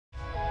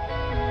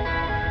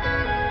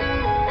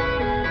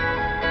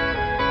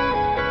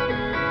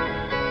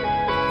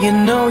You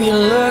know you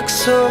look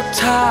so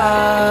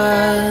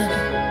tired.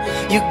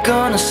 You're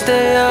gonna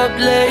stay up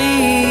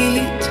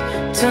late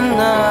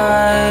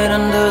tonight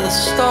under the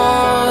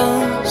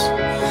stars.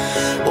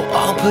 Well,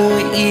 I'll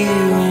put you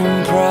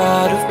in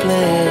pride of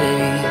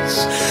place.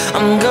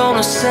 I'm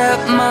gonna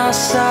set my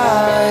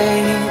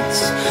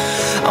sights.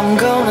 I'm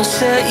gonna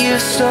set your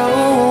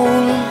soul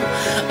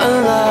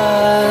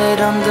alight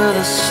under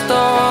the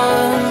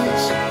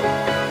stars.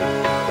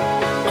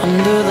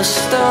 Under the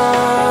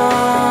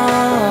stars.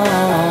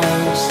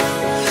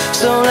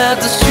 So let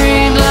the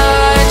street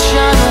light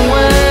shine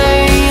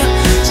away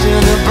to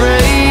the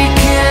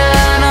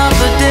breaking of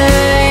the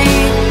day.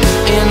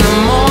 In the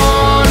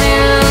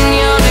morning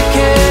your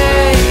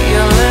decay,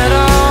 you let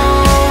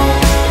all.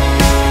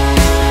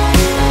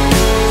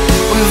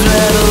 We've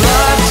let a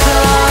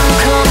lifetime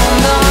come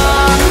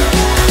undone,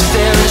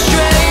 staring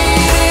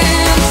straight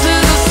into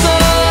the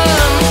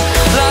sun,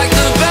 like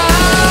the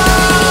barrel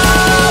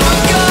of a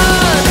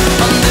gun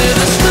under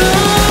the stars.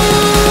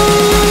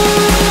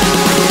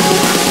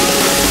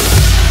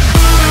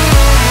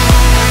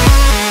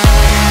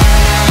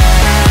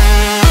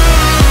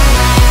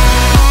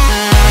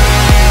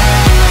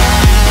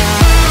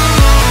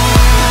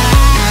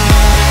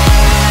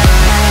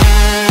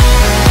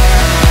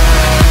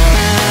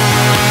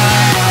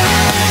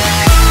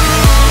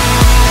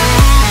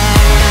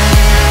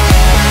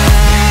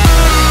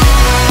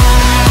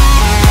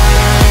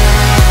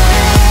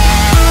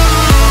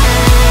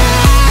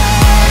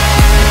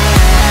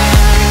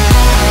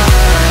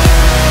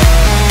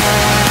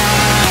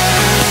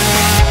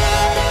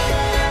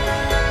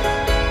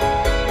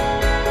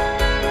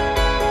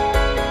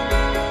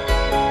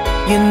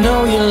 You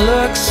know you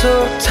look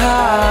so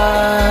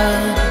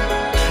tired.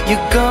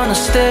 You're gonna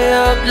stay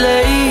up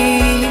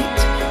late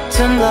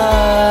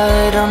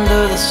tonight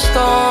under the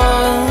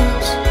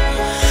stars.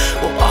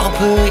 Well, I'll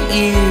put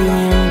you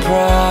in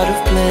pride of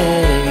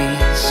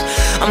place.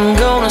 I'm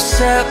gonna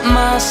set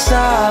my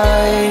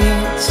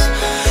sights.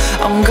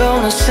 I'm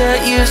gonna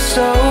set your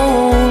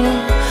soul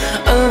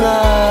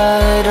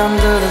alight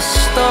under the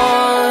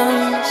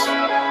stars.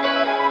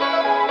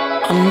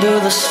 Under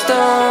the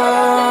stars.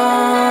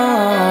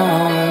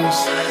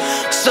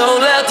 So